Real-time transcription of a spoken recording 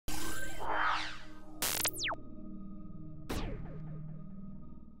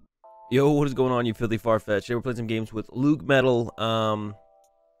Yo, what is going on, you filthy Farfetch? Today we're playing some games with Lucario.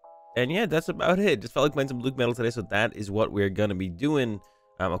 And yeah, that's about it. Just felt like playing some Lucario today, so that is what we're gonna be doing.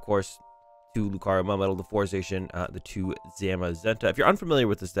 Of course, 2 Lucario, Melmetal, the 4 Zacian, the 2 Zamazenta. If you're unfamiliar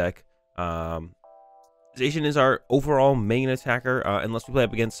with this deck, Zacian is our overall main attacker, unless we play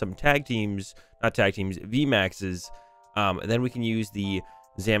up against some tag teams, not tag teams, VMAXs. And then we can use the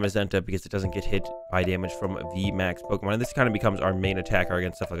Zamazenta because it doesn't get hit by damage from VMAX Pokemon. And this kind of becomes our main attacker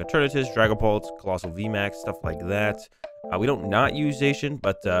against stuff like Eternatus, Dragapult, Colossal VMAX, stuff like that. We don't not use Zacian,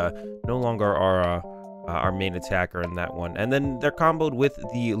 but no longer our main attacker in that one. And then they're comboed with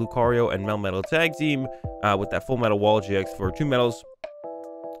the Lucario and Melmetal tag team with that full metal wall GX for 2 metals.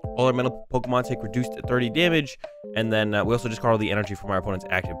 All our metal Pokemon take reduced 30 damage, and then we also discard all the energy from our opponent's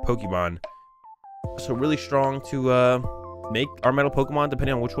active Pokemon. So really strong to make our metal Pokemon,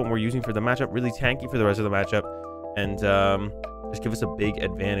 depending on which one we're using for the matchup, really tanky for the rest of the matchup, and just give us a big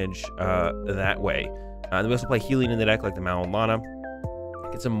advantage that way. And we also play healing in the deck like the Mallow Lana.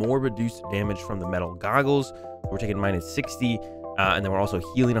 Get some more reduced damage from the Metal Goggles. So we're taking -60, and then we're also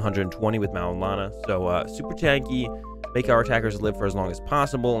healing 120 with Mallow Lana. So super tanky. Make our attackers live for as long as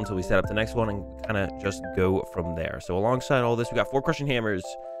possible until we set up the next one and kind of just go from there. So alongside all this, we got 4 Crushing Hammers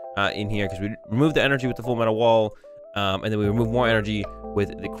in here because we removed the energy with the full metal wall. And then we remove more energy with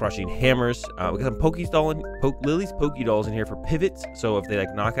the Crushing Hammers. We got some Lillie's Poké in here for pivots. So if they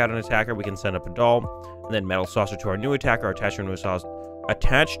like knock out an attacker, we can send up a doll. And then Metal Saucer to our new attacker, attached to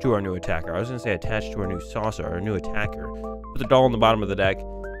our new attacker. I was gonna say attached to our new saucer, our new attacker. Put the doll on the bottom of the deck,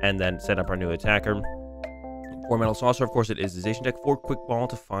 and then set up our new attacker. For Metal Saucer, of course, it is the Zacian deck. 4 Quick Ball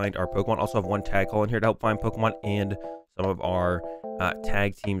to find our Pokemon. Also have 1 Tag Call in here to help find Pokemon and some of our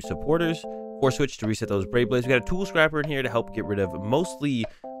tag team supporters. 4 Switch to reset those Brave Blades. We got a Tool Scrapper in here to help get rid of mostly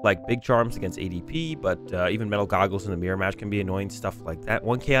like big charms against ADP, but even Metal Goggles in the mirror match can be annoying, stuff like that.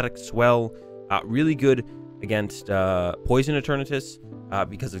 1 Chaotic Swell, really good against Poison Eternatus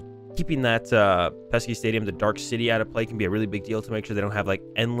because of keeping that pesky stadium, the Dark City, out of play can be a really big deal to make sure they don't have like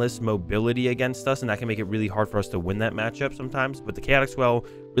endless mobility against us, and that can make it really hard for us to win that matchup sometimes. But the Chaotic Swell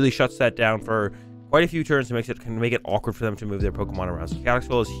really shuts that down for quite a few turns and can make it awkward for them to move their Pokemon around. So Chaotic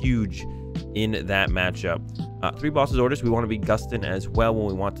Swell is huge in that matchup. 3 Boss's Orders. We want to be Gustin as well when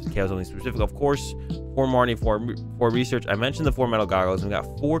we want to Chaos only specific. Of course, 4 Marnie, 4 Research. I mentioned the 4 Metal Goggles, and we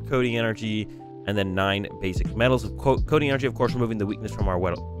got 4 Coating Energy, and then 9 basic metals. Coating Energy, of course, removing the weakness from our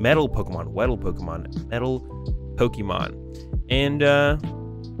metal Pokemon. And I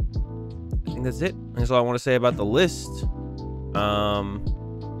think that's it. That's all I want to say about the list.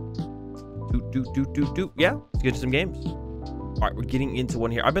 Yeah, let's get to some games. All right, we're getting into one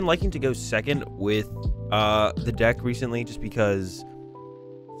here. I've been liking to go second with the deck recently, just because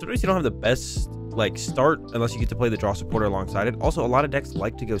sometimes you don't have the best like start unless you get to play the draw supporter alongside it. Also, a lot of decks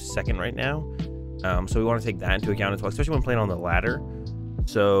like to go second right now, so we want to take that into account as well, especially when playing on the ladder.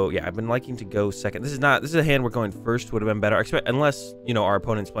 So yeah, I've been liking to go second. This is a hand where going first would have been better, unless our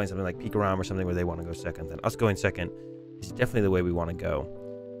opponent's playing something like Pikarom or something where they want to go second. Then us going second is definitely the way we want to go.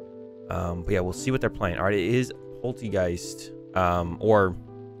 But yeah, we'll see what they're playing. All right, it is Poltegeist, or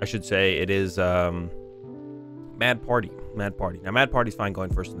I should say it is Mad Party. Now, Mad Party's fine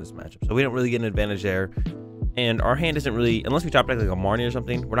going first in this matchup, so we don't really get an advantage there. And our hand isn't really, unless we top deck like a Marnie or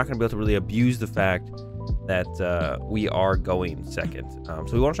something, we're not going to be able to really abuse the fact that we are going second. So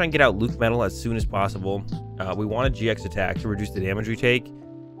we want to try and get out Lucario as soon as possible. We want a GX attack to reduce the damage we take,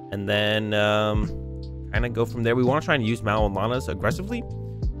 and then kind of go from there. We want to try and use Mallow Lana's aggressively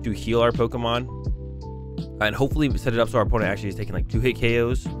to heal our Pokemon, and hopefully set it up so our opponent actually is taking like 2-hit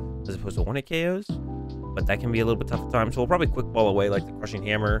KOs as opposed to 1-hit KOs, but that can be a little bit tough at times. So we'll probably Quick Ball away like the Crushing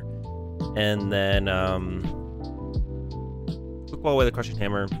Hammer, and then Quick Ball away the Crushing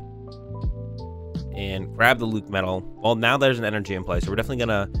Hammer and grab the Lucario. Well, now there's an energy in play, so we're definitely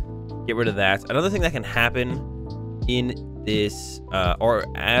gonna get rid of that. Another thing that can happen in this or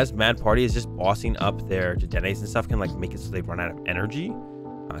as Mad Party is just bossing up their detonates and stuff, can like make it so they run out of energy.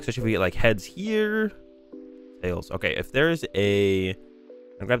 Especially if we get like heads here, tails. Okay, if there's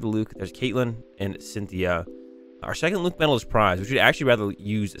I'll grab the Luke. There's Caitlin and Cynthia. Our second Lucario is prize. We should actually rather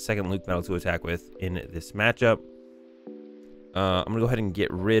use a second Lucario to attack with in this matchup. I'm gonna go ahead and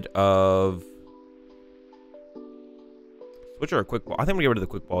get rid of Switch or a Quick Ball. I think I'm gonna get rid of the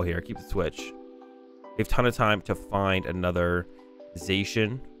Quick Ball here. Keep the Switch. We have a ton of time to find another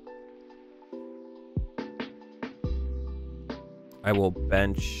Zacian. I will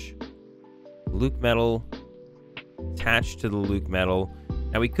bench Lucario, attached to the Lucario.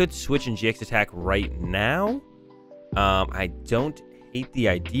 Now we could switch and GX attack right now. I don't hate the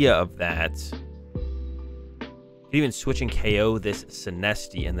idea of that. Could even switch and KO this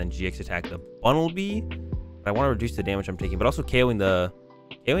Sinesti and then GX attack the Bunnelby. But I want to reduce the damage I'm taking, but also KOing the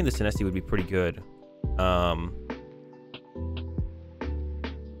Sinesti would be pretty good. I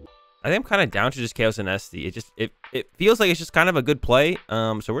think I'm kind of down to just KO Sinesti. It feels like it's just kind of a good play.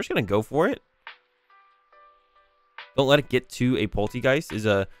 So we're just gonna go for it. Don't let it get to a Poltegeist is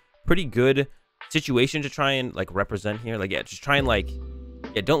a pretty good situation to try and like represent here. Like, yeah, just try and like,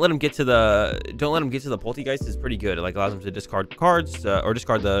 yeah, don't let him get to the Poltegeist is pretty good. It like allows him to discard cards or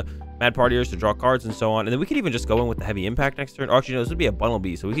discard the Mad Partiers to draw cards and so on. And then we could even just go in with the Heavy Impact next turn. Or actually, no, this would be a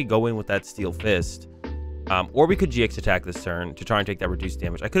Bunnelby, so we could go in with that Steel Fist. Or we could GX attack this turn to try and take that reduced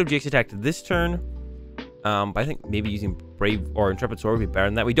damage. I could have GX attacked this turn, but I think maybe using Brave or Intrepid Sword would be better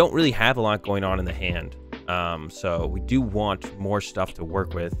than that. We don't really have a lot going on in the hand, so we do want more stuff to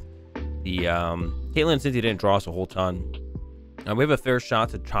work with. The Caitlin and Cynthia didn't draw us a whole ton. We have a fair shot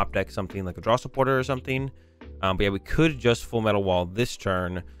to top deck something like a Draw Supporter or something. But yeah, we could just Full Metal Wall this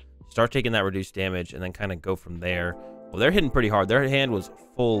turn, start taking that reduced damage, and then kind of go from there. Well, they're hitting pretty hard. Their hand was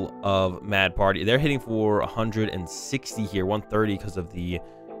full of Mad Party. They're hitting for 160 here, 130 because of the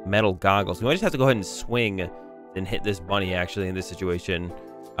Metal Goggles. We might just have to go ahead and swing and hit this bunny, actually, in this situation.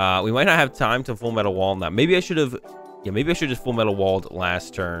 We might not have time to Full Metal Wall now. Maybe I should have... Yeah, maybe I should just Full Metal Walled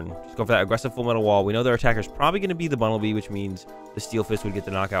last turn. Just go for that aggressive Full Metal Wall. We know their attacker's probably going to be the Bunnelby, which means the Steel Fist would get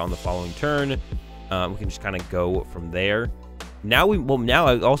the knockout on the following turn. We can just kind of go from there. Now we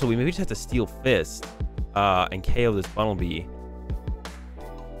maybe just have to Steel Fist and KO this Bunnelby.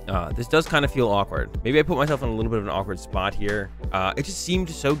 This does kind of feel awkward. Maybe I put myself in a little bit of an awkward spot here. It just seemed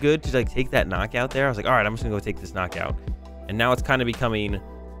so good to like take that knockout there. I was like, all right, I'm just gonna go take this knockout. And now it's kind of becoming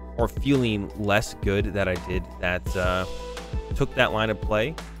or feeling less good that I did that. Took that line of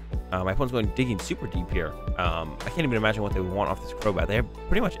play. My opponent's going digging super deep here. I can't even imagine what they would want off this Crobat. They have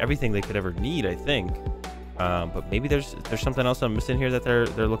pretty much everything they could ever need, I think. But maybe there's something else I'm missing here that they're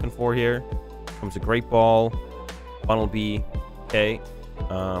looking for here. Comes a Great Ball, Bunnelby. Okay.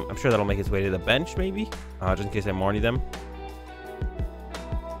 I'm sure that'll make its way to the bench, maybe, just in case I Marnie them.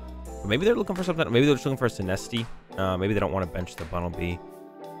 But maybe they're looking for something. Maybe they're just looking for a Sinesti. Maybe they don't want to bench the Bunnelby.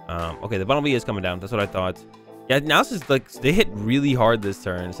 Okay, the Bunnelby is coming down. That's what I thought. Yeah, now this is like they hit really hard this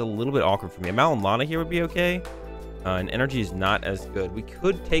turn. It's a little bit awkward for me. A Mallow Lana here would be okay. And energy is not as good. We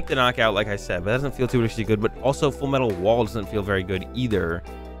could take the knockout, like I said, but that doesn't feel too actually good. But also, Full Metal Wall doesn't feel very good either.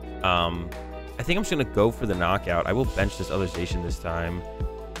 I think I'm just gonna go for the knockout. I will bench this other Zacian this time.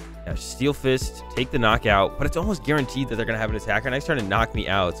 Yeah, Steel Fist, take the knockout, but it's almost guaranteed that they're gonna have an attacker next turn and knock me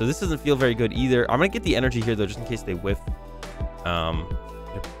out. So this doesn't feel very good either. I'm gonna get the energy here though, just in case they whiff.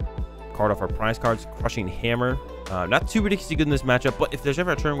 Card off our prize cards, Crushing Hammer. Not too ridiculously good in this matchup, but if there's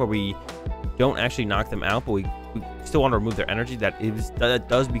ever a turn where we don't actually knock them out, but we still want to remove their energy, that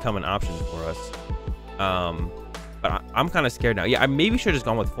does become an option for us. But I'm kind of scared now. Yeah, I maybe should have just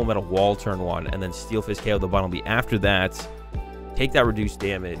gone with Full Metal Wall turn 1 and then Steel Fist KO the Bunnelby after that. Take that reduced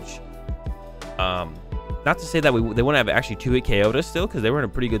damage. Not to say that they wouldn't have actually 2-hit KO'd us still, because they were in a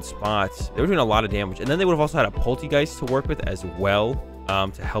pretty good spot. They were doing a lot of damage. And then they would have also had a Poltegeist to work with as well,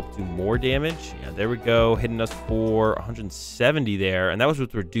 to help do more damage. Yeah, there we go. Hitting us for 170 there. And that was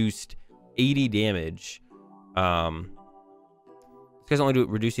with reduced 80 damage. This guy's only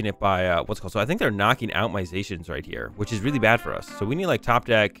reducing it by what's it called. So I think they're knocking out my Zacians right here, which is really bad for us. So we need like top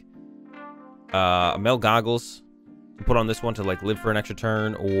deck Metal Goggles to put on this one to like live for an extra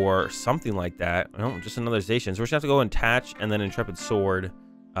turn or something like that. No, just another Zacian. So we're just gonna have to go and attach and then Intrepid Sword.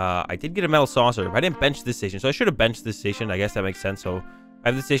 I did get a Metal Saucer, but I didn't bench this Zacian, so I should have benched this Zacian. I guess that makes sense. So I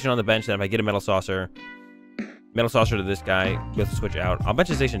have this Zacian on the bench. Then if I get a Metal Saucer to this guy, we have to switch out. I'll bench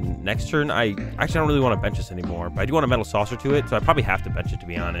this Zacian next turn. I actually don't really want to bench this anymore, but I do want a Metal Saucer to it, so I probably have to bench it, to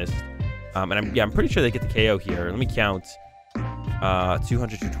be honest. And I'm pretty sure they get the KO here. Let me count. 200,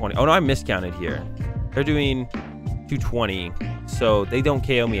 220. Oh no, I miscounted here. They're doing 220, so they don't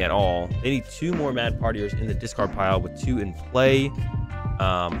KO me at all. They need 2 more Mad Partiers in the discard pile with 2 in play,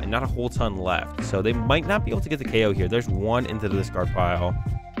 and not a whole ton left. So they might not be able to get the KO here. There's 1 into the discard pile.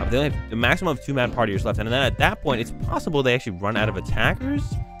 They only have the maximum of 2 Mad Partiers left, and then at that point, it's possible they actually run out of attackers.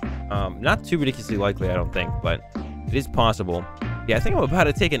 Not too ridiculously likely, I don't think, but it is possible. Yeah, I think I'm about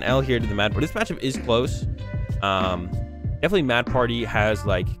to take an L here to the Mad Party. This matchup is close. Definitely Mad Party has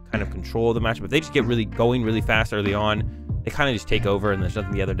like kind of control of the matchup. If they just get going really fast early on, they kind of just take over, and there's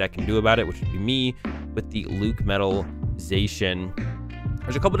nothing the other deck can do about it, which would be me with the Lucario Zacian.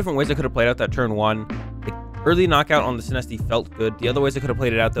 There's a couple different ways I could have played out that turn 1. The early knockout on the Sinesti felt good. The other ways I could have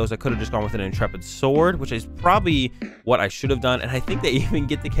played it out, though, is I could have just gone with an Intrepid Sword, which is probably what I should have done. And I think they even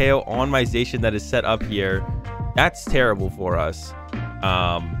get the KO on my Zacian that is set up here. That's terrible for us.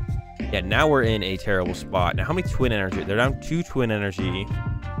 Yeah, now we're in a terrible spot. Now, how many twin energy? They're down 2 twin energy.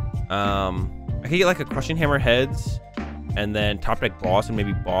 I could get like a Crushing Hammer heads, and then top deck boss, and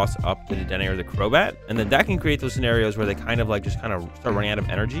maybe boss up to the Dene or the Crobat, and then that can create those scenarios where they kind of like just kind of start running out of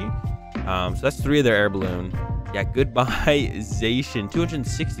energy. So that's 3 of their air balloon. Yeah, goodbye Zacian.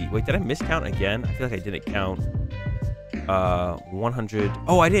 260. Wait, did I miscount again? I feel like I didn't count. 100.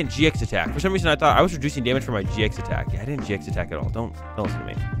 Oh, I didn't GX attack. For some reason, I thought I was reducing damage for my GX attack. Yeah, I didn't GX attack at all. Don't listen to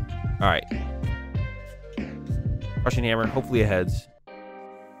me. All right. Crushing Hammer. Hopefully it heads.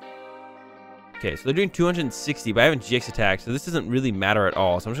 Okay, so they're doing 260, but I haven't GX attacked, so this doesn't really matter at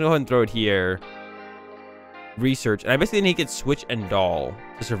all. So I'm just gonna go ahead and throw it here. Research, and I basically need to get Switch and Doll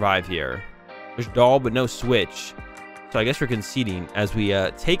to survive here. There's Doll, but no Switch. So I guess we're conceding as we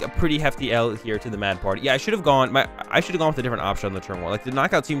take a pretty hefty L here to the Mad Party. Yeah, I should have gone with a different option on the turn 1. Like, the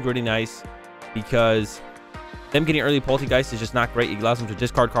knockout seemed really nice because them getting early Poltergeist is just not great. It allows them to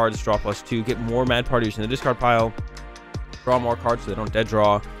discard cards, draw +2, get more Mad Parties in the discard pile, draw more cards so they don't dead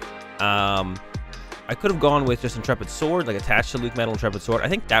draw. I could have gone with just Intrepid Sword, like attached to Lucario Intrepid Sword. I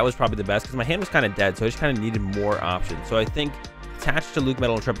think that was probably the best because my hand was kind of dead, so I just kind of needed more options. So I think attached to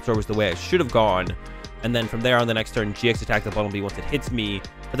Lucario Intrepid Sword was the way I should have gone. And then from there on the next turn, GX attack the Bumblebee once it hits me.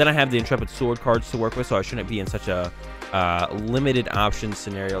 But then I have the Intrepid Sword cards to work with, so I shouldn't be in such a limited option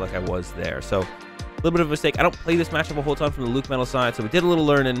scenario like I was there. So a little bit of a mistake. I don't play this matchup a whole ton from the Lucario side, so we did a little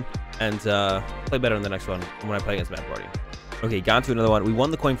learning and play better in the next one when I play against Mad Party. Okay, got to another one. We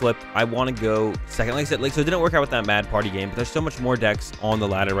won the coin flip. I want to go second. Like I said, so it didn't work out with that Mad Party game, but there's so much more decks on the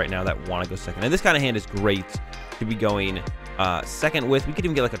ladder right now that want to go second. And this kind of hand is great to be going second with. We could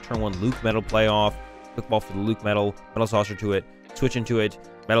even get like a turn 1 Luke Metal playoff. Quick ball for the Luke Metal Saucer to it, switch into it,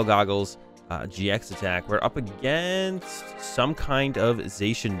 Metal Goggles, GX attack. We're up against some kind of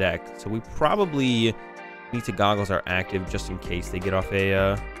Zacian deck, so we probably need to Goggles our active just in case they get off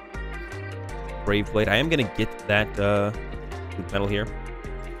a Brave Blade. I am going to get that Luke Metal here,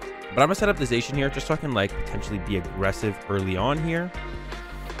 but I'm going to set up the Zacian here just so I can like potentially be aggressive early on here.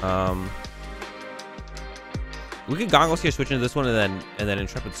 We can Goggles here, switch into this one, and then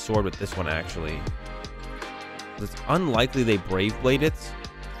Intrepid Sword with this one actually. It's unlikely they Brave Blade it,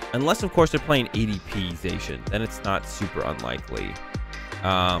 unless of course they're playing ADP Zacian. Then it's not super unlikely.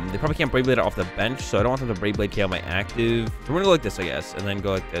 They probably can't Brave Blade it off the bench, so I don't want them to Brave Blade KO my active. So we're gonna go like this, I guess, and then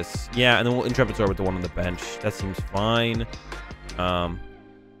go like this. Yeah, and then we'll Intrepid Sword with the one on the bench. That seems fine. Well,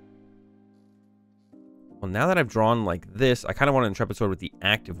 now that I've drawn like this, I kind of want to Intrepid Sword with the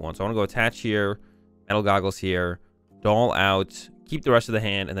active one. So I want to go attach here, Metal Goggles here, Doll out, keep the rest of the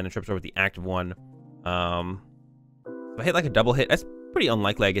hand, and then Intrepid Sword with the active one. If I hit like a double hit, that's pretty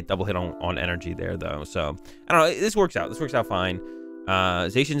unlikely I get double hit on energy there, though. So, I don't know. This works out. This works out fine.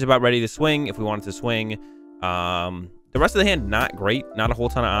 Zacian's about ready to swing if we wanted to swing. The rest of the hand, not great. Not a whole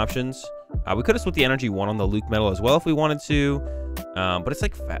ton of options. We could have split the energy 1 on the Luke Metal as well if we wanted to. But it's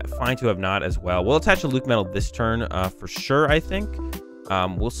like fine to have not as well. We'll attach a Luke Metal this turn for sure, I think.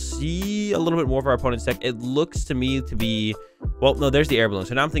 We'll see a little bit more of our opponent's deck. It looks to me to be... Well, no, there's the air balloon.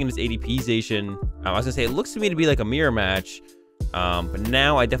 So now I'm thinking it's ADP Zacian. I was going to say, it looks to me to be like a mirror match. But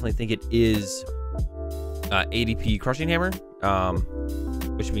now I definitely think it is ADP Crushing Hammer.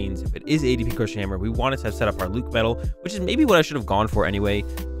 Which means if it is ADP Crushing Hammer, we wanted to have set up our Luke Metal, which is maybe what I should have gone for anyway.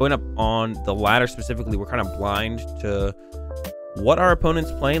 Going up on the ladder specifically, we're kind of blind to what our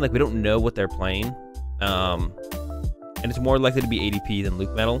opponent's playing. Like, we don't know what they're playing. And it's more likely to be ADP than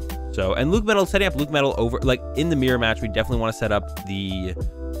Luke Metal. So, and Luke Metal, setting up Luke Metal over, like, in the mirror match, we definitely want to set up the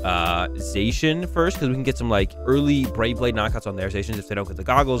Zacian first, because we can get some, like, early Brave Blade knockouts on their Zacians if they don't get the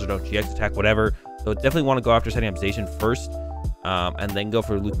Goggles or don't GX attack, whatever. So, definitely want to go after setting up Zacian first, and then go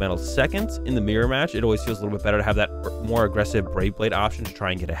for Luke Metal second in the mirror match. It always feels a little bit better to have that more aggressive Brave Blade option to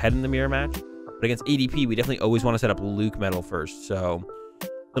try and get ahead in the mirror match. But against ADP, we definitely always want to set up Luke Metal first. So,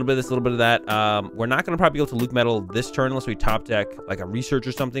 a little bit of this, a little bit of that. We're not going to probably be able to Luke Metal this turn unless we top deck like a Research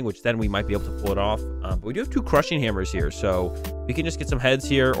or something, which then we might be able to pull it off. But we do have 2 Crushing Hammers here, so we can just get some heads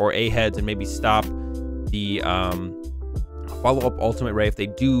here or A heads and maybe stop the follow-up Ultimate Ray. If they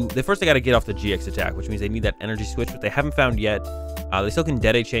do, first they got to get off the GX attack, which means they need that energy switch, but they haven't found yet. They still can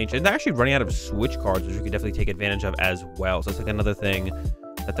Dead Change, and they're actually running out of switch cards, which we could definitely take advantage of as well. So it's like another thing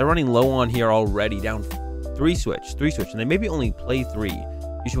that they're running low on here already, down 3 switch, and they maybe only play 3.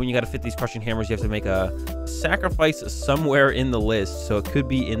 Usually when you got to fit these Crushing Hammers, you have to make a sacrifice somewhere in the list. So it could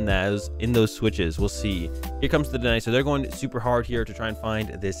be in those switches. We'll see. Here comes the Dene. So they're going super hard here to try and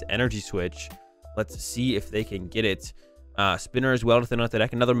find this energy switch. Let's see if they can get it. Spinner as well to thin out the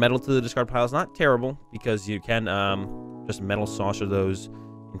deck. Another Metal to the discard pile is not terrible because you can just Metal Saucer those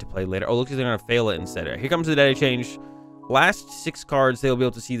into play later. Oh, looks like they're going to fail it instead. Here comes the Dead Change. last 6 cards they'll be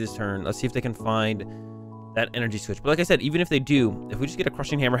able to see this turn. Let's see if they can find that energy switch. But like I said, even if they do, if we just get a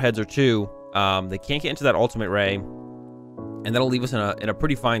Crushing Hammer heads or 2, they can't get into that ultimate ray, and that'll leave us in a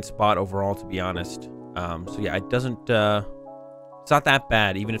pretty fine spot overall, to be honest. So yeah, it doesn't it's not that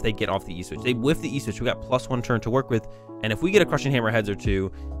bad even if they get off the E switch. They whiff the E switch, we got +1 turn to work with, and if we get a Crushing Hammer heads or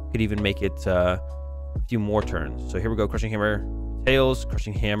 2, could even make it a few more turns. So here we go, Crushing Hammer tails,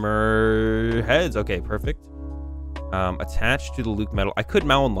 Crushing Hammer heads. Okay, perfect. Attached to the Luke Metal. I could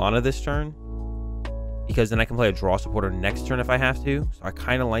Mallow Lana this turn, because then I can play a draw supporter next turn if I have to. So I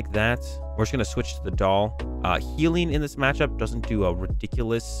kind of like that. We're just going to switch to the doll. Healing in this matchup doesn't do a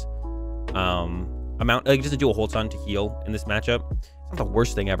ridiculous amount. Like, it doesn't do a whole ton to heal in this matchup. It's not the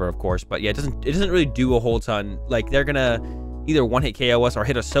worst thing ever, of course, but yeah, it doesn't really do a whole ton. Like, they're going to either one-hit KO us or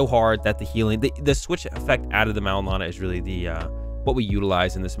hit us so hard that the healing, the switch effect out of the Mallow Lana is really the what we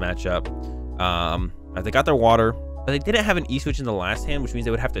utilize in this matchup. They got their water, but they didn't have an E-switch in the last hand, which means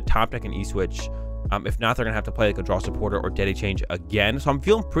they would have to top deck an E-switch. If not, they're going to have to play like a draw supporter or Daddy Change again. So I'm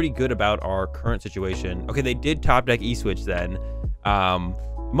feeling pretty good about our current situation. Okay, they did top deck E-switch then.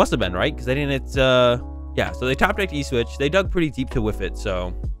 Must have been, right? Because they didn't, yeah, so they top decked E-switch. They dug pretty deep to whiff it,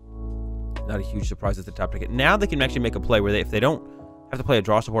 so not a huge surprise that they top deck it. Now they can actually make a play where if they don't have to play a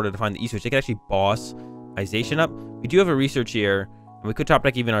draw supporter to find the E-switch, they can actually boss my Zacian up. We do have a research here, and we could top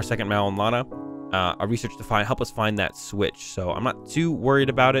deck even our second Mallow Lana. A research to help us find that switch, so I'm not too worried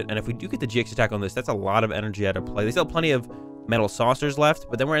about it. And if we do get the GX attack on this, that's a lot of energy out of play. They still have plenty of metal saucers left,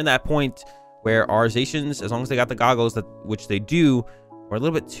 but then we're in that point where our Zacians, as long as they got the goggles, which they do, are a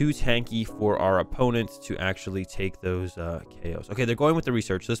little bit too tanky for our opponent to actually take those KOs. Okay, they're going with the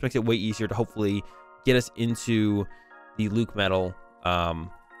research, so this makes it way easier to hopefully get us into the Luke Metal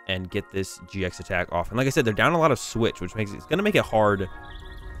and get this GX attack off. And like I said, they're down a lot of switch, which makes it's going to make it hard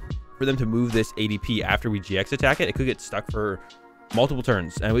for them to move this ADP after we GX attack it. It could get stuck for multiple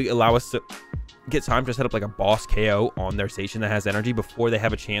turns, and we allow us to get time to set up like a boss KO on their Zacian that has energy before they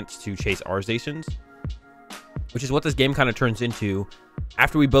have a chance to chase our Zacians, which is what this game kind of turns into.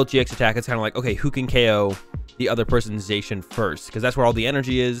 After we both GX attack, it's kind of like, okay, who can KO the other person's Zacian first, because that's where all the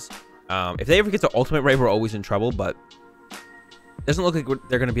energy is. If they ever get to ultimate ray, we're always in trouble, but it doesn't look like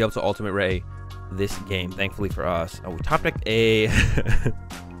they're going to be able to ultimate ray this game, thankfully for us. Oh, we top decked a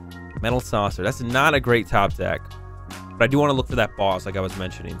Metal Saucer. That's not a great top deck, but I do want to look for that boss like I was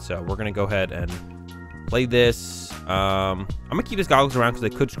mentioning, so we're gonna go ahead and play this. I'm gonna keep his goggles around because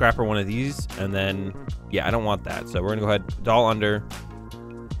they could scrapper one of these, and then yeah, I don't want that, so we're gonna go ahead, doll under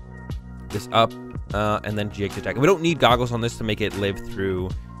this up, and then GX attack. We don't need goggles on this to make it live through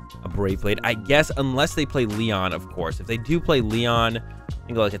a Brave Blade, I guess, unless they play Leon, of course. If they do play Leon, you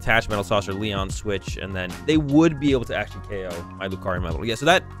can go like attach Metal Saucer, Leon switch, and then they would be able to actually KO my Lucario Metal. Yeah, so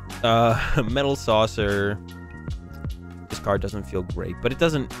that Metal Saucer, this card doesn't feel great, but it's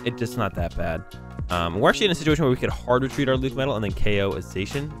just not that bad. We're actually in a situation where we could hard retreat our Luke Metal and then KO a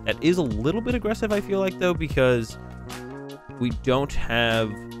Zacian. That is a little bit aggressive, I feel like, though, because we don't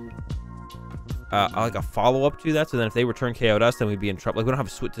have like a follow-up to that. So then if they return KO'd us, then we'd be in trouble. Like, we don't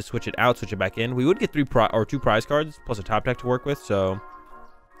have to switch it out, switch it back in. We would get 2 prize cards plus a top deck to work with, so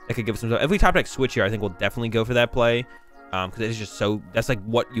that could give us some. If we top deck switch here, I think we'll definitely go for that play, because it's just so, that's like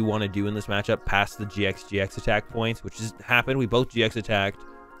what you want to do in this matchup past the GX attack points, which has happened. We both GX attacked,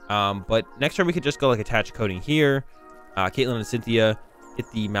 but next turn we could just go like attach Coating here. Caitlin and Cynthia get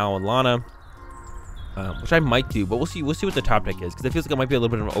the Mallow Lana, which I might do, but we'll see what the top deck is, because it feels like it might be a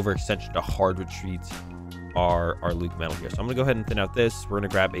little bit of an overextension to hard retreat our Luke Metal here. So I'm gonna go ahead and thin out this. We're gonna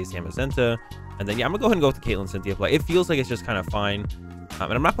grab a Zamazenta, and then yeah, I'm gonna go ahead and go with the Caitlin Cynthia play. It feels like it's just kind of fine,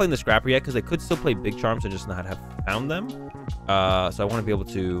 and I'm not playing the Scrapper yet because they could still play Big Charms and just not have found them. So I want to be able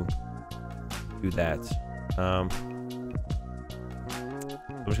to do that. I'm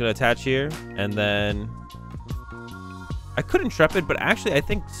just gonna attach here, and then I could Intrepid, but actually I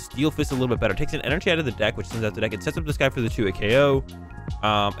think Steel Fist is a little bit better. It takes an energy out of the deck, which sends out the deck. It sets up this guy for the 2 KO.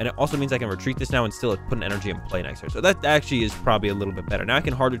 And it also means I can retreat this now and still put an energy in play next turn. So that actually is probably a little bit better. Now I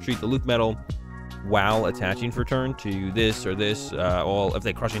can hard retreat the Luke Metal while attaching for turn to this or this. Well, if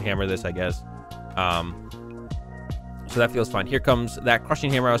they Crushing Hammer this, I guess. So that feels fine. Here comes that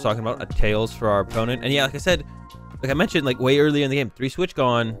Crushing Hammer I was talking about, a Tails for our opponent. And yeah, like I said, like I mentioned, like way earlier in the game, 3 switch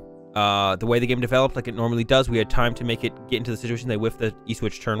gone. The way the game developed, like it normally does, we had time to make it get into the situation. They whiffed the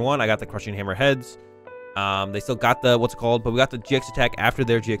E-switch turn 1. I got the Crushing Hammer heads. They still got the, what's it called, but we got the GX attack after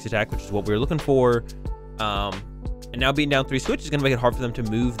their GX attack, which is what we were looking for. And now being down 3 switch is going to make it hard for them to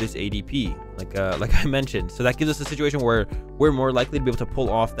move this ADP, like I mentioned. So that gives us a situation where we're more likely to be able to pull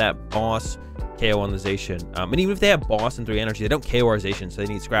off that boss KO on the Zacian. And even if they have boss and 3 energy, they don't KO our Zacian, so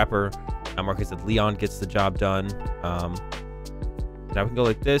they need Scrapper Like I said, Leon gets the job done. Now we can go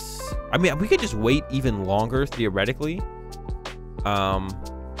like this. I mean, we could just wait even longer, theoretically. But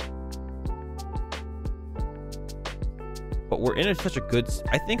we're in such a good...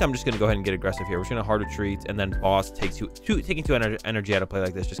 I think I'm just going to go ahead and get aggressive here. We're just going to hard retreat, and then boss takes taking two energy out of play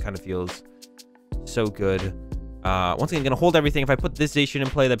like this just kind of feels so good. Once again, going to hold everything. If I put this Zacian in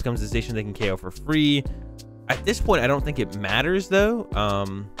play, that becomes the Zacian they can KO for free. At this point, I don't think it matters, though.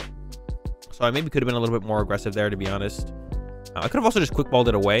 So I maybe could have been a little bit more aggressive there, to be honest. I could have also just quick balled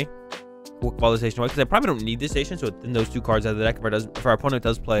it away. Quick ball the Zacian away, because I probably don't need this Zacian, so then those two cards out of the deck. If our opponent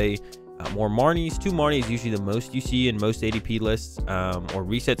does play more Marnies, 2 Marnies is usually the most you see in most ADP lists, or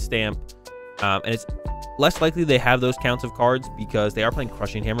Reset Stamp. And it's less likely they have those counts of cards because they are playing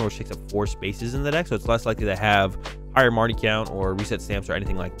Crushing Hammer, which takes up 4 spaces in the deck, so it's less likely to have higher Marnie count or Reset Stamps or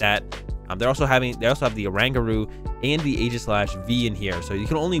anything like that. They also have the Oranguru and the AzulGG in here, so you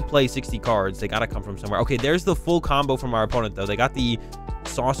can only play 60 cards. They gotta come from somewhere. Okay, there's the full combo from our opponent, though. They got the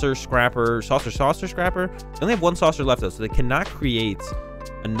Saucer Scrapper. They only have 1 Saucer left, though, so they cannot create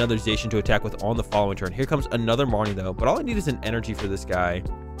another Zacian to attack with on the following turn. Here comes another Marnie, though, but all I need is an energy for this guy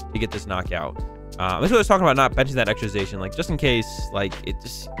to get this knockout. That's what I was talking about, not benching that extra Zacian, like, just in case, like, it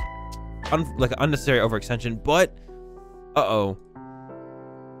just like an unnecessary overextension. But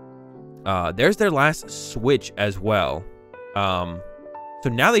there's their last switch as well. So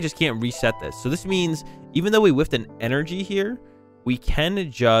now they just can't reset this. So this means even though we whiffed an energy here, we can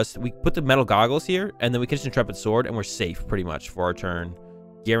we put the Metal Goggles here, and then we can just Intrepid Sword, and we're safe pretty much for our turn.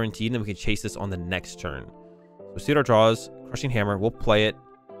 Guaranteed, and then we can chase this on the next turn. So see what our draws. Crushing Hammer, we'll play it.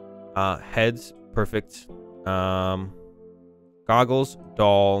 Heads, perfect. Goggles,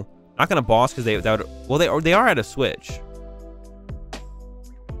 Doll. Not gonna boss because they are at a switch.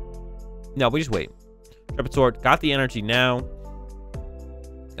 No, we just wait. Intrepid Sword, got the energy now.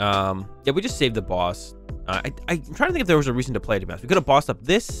 Yeah, we just saved the boss. I'm trying to think if there was a reason to play it, to be honest. We could have bossed up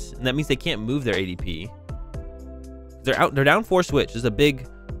this, and that means they can't move their ADP. They're down 4 switch. This is a big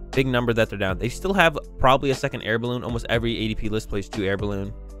number that they're down. They still have probably a second air balloon. Almost every ADP list plays 2 air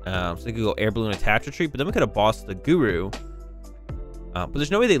balloon. So they could go air balloon, attach, retreat, but then we could have bossed the Guru. But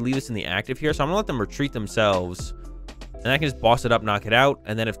there's no way they leave us in the active here, so I'm gonna let them retreat themselves. And I can just boss it up, knock it out.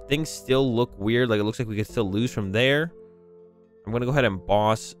 And then if things still look weird, like it looks like we could still lose from there, I'm gonna go ahead and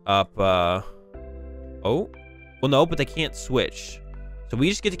boss up oh, well, no, but they can't switch. So we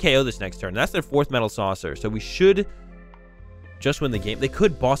just get to KO this next turn. That's their 4th Metal Saucer. So we should just win the game. They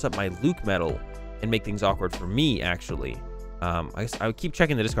could boss up my Luke Metal and make things awkward for me, actually. I guess I would keep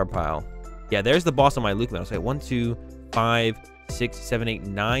checking the discard pile. Yeah, there's the boss on my Luke Metal. So 1, 2, 5, 6, 7, 8,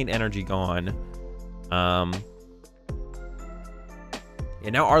 9 energy gone. Yeah,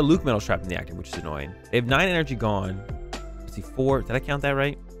 now our Luke Metal's trapped in the active, which is annoying. They have 9 energy gone. Let's see, 4. Did I count that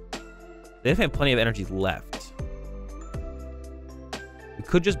right? They have plenty of energy left. We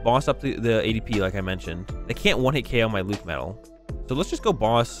could just boss up the ADP, like I mentioned. They can't one-hit KO my Luke Metal. So let's just go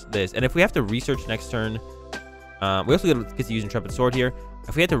boss this. And if we have to research next turn, we also get to use Intrepid Sword here.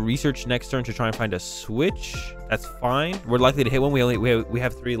 If we had to research next turn to try and find a switch, that's fine. We're likely to hit one. We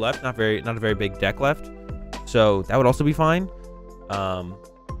have 3 left, not a very big deck left. So that would also be fine. Yeah,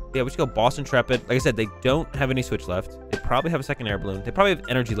 we just go boss Intrepid. Like I said, they don't have any switch left. They probably have a second air balloon. They probably have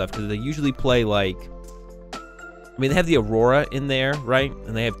energy left because they usually play like... I mean, they have the Aurora in there, right?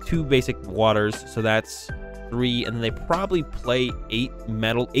 And they have 2 basic waters, so that's 3. And then they probably play 8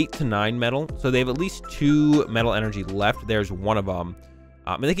 to 9 metal. So they have at least 2 metal energy left. There's one of them.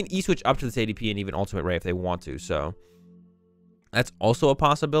 And they can E-switch up to this ADP and even Ultimate Ray if they want to. So that's also a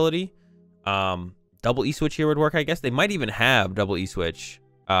possibility. Double E-switch here would work, I guess. They might even have double E-switch.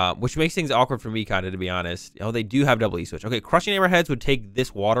 Which makes things awkward for me, kind of, to be honest. Oh, they do have double E-switch. Okay, Crushing Hammer heads would take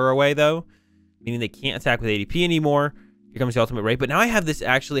this water away, though, meaning they can't attack with ADP anymore. Here comes the Ultimate Ray. But now I have this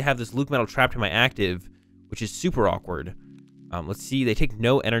Luke Metal trapped in my active, which is super awkward. Let's see. They take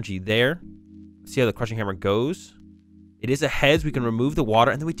no energy there. Let's see how the Crushing Hammer goes. It is a heads. We can remove the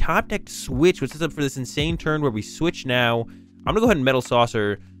water. And then we top deck switch, which sets up for this insane turn where we switch now. I'm going to go ahead and Metal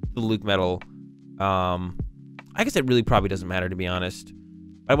Saucer the Luke Metal. I guess it really probably doesn't matter, to be honest.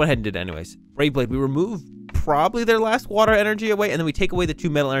 I went ahead and did it anyways. Brave Blade, we remove probably their last water energy away, and then we take away the 2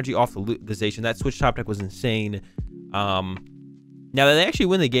 metal energy off the Zacian. That switch top deck was insane. Now that they actually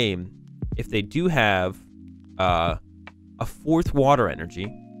win the game, if they do have a 4th water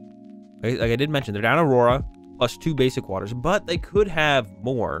energy, like I did mention, they're down Aurora plus 2 basic waters, but they could have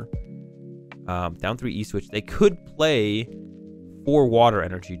more. Down 3 E-switch. They could play 4 water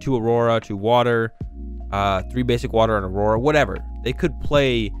energy, 2 Aurora, 2 water, 3 basic water and Aurora, whatever. They could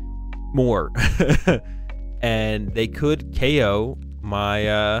play more. And they could KO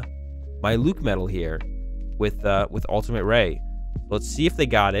my my Luke Metal here with Ultimate Ray. Let's see if they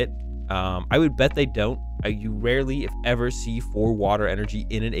got it. I would bet they don't. You rarely, if ever, see 4 water energy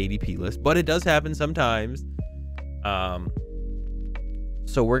in an ADP list, but it does happen sometimes.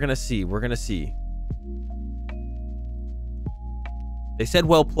 So we're gonna see. We're gonna see. They said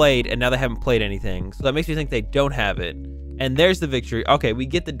well played, and now they haven't played anything, so that makes me think they don't have it. And there's the victory. Okay, we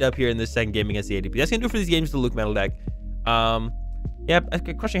get the dub here in this second game against the ADP. That's gonna do it for these games, the Luke Metal deck. Yeah,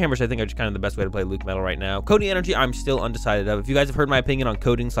 Crushing Hammers I think are just kind of the best way to play Luke Metal right now. Coating Energy, I'm still undecided of. If you guys have heard my opinion on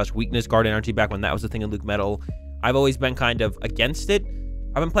Coating/Weakness Guard Energy back when that was the thing in Luke Metal, I've always been kind of against it.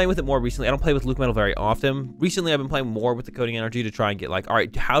 I've been playing with it more recently. I don't play with Luke Metal very often. Recently, I've been playing more with the Coating Energy to try and get like, all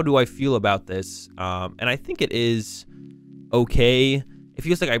right, how do I feel about this? And I think it is okay. It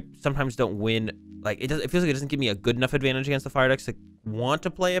feels like I sometimes don't win. Like, it feels like it doesn't give me a good enough advantage against the fire decks to want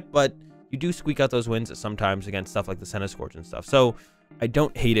to play it, but you do squeak out those wins sometimes against stuff like the Senna Scorch and stuff. So I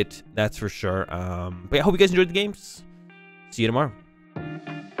don't hate it, that's for sure. But yeah, I hope you guys enjoyed the games. See you tomorrow.